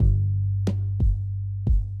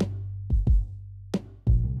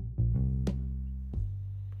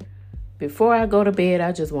Before I go to bed,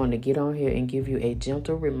 I just want to get on here and give you a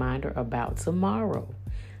gentle reminder about tomorrow.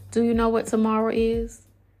 Do you know what tomorrow is?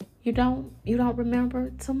 You don't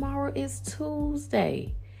remember? Tomorrow is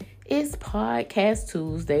Tuesday. It's Podcast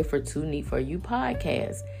Tuesday for Too Neat For You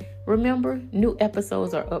podcast. Remember, new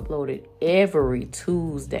episodes are uploaded every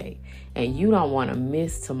Tuesday, and you don't want to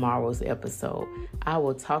miss tomorrow's episode. I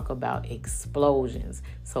will talk about explosions,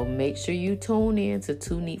 so make sure you tune in to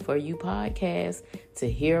Too Neat For You podcast to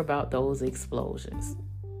hear about those explosions.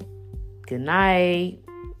 Good night.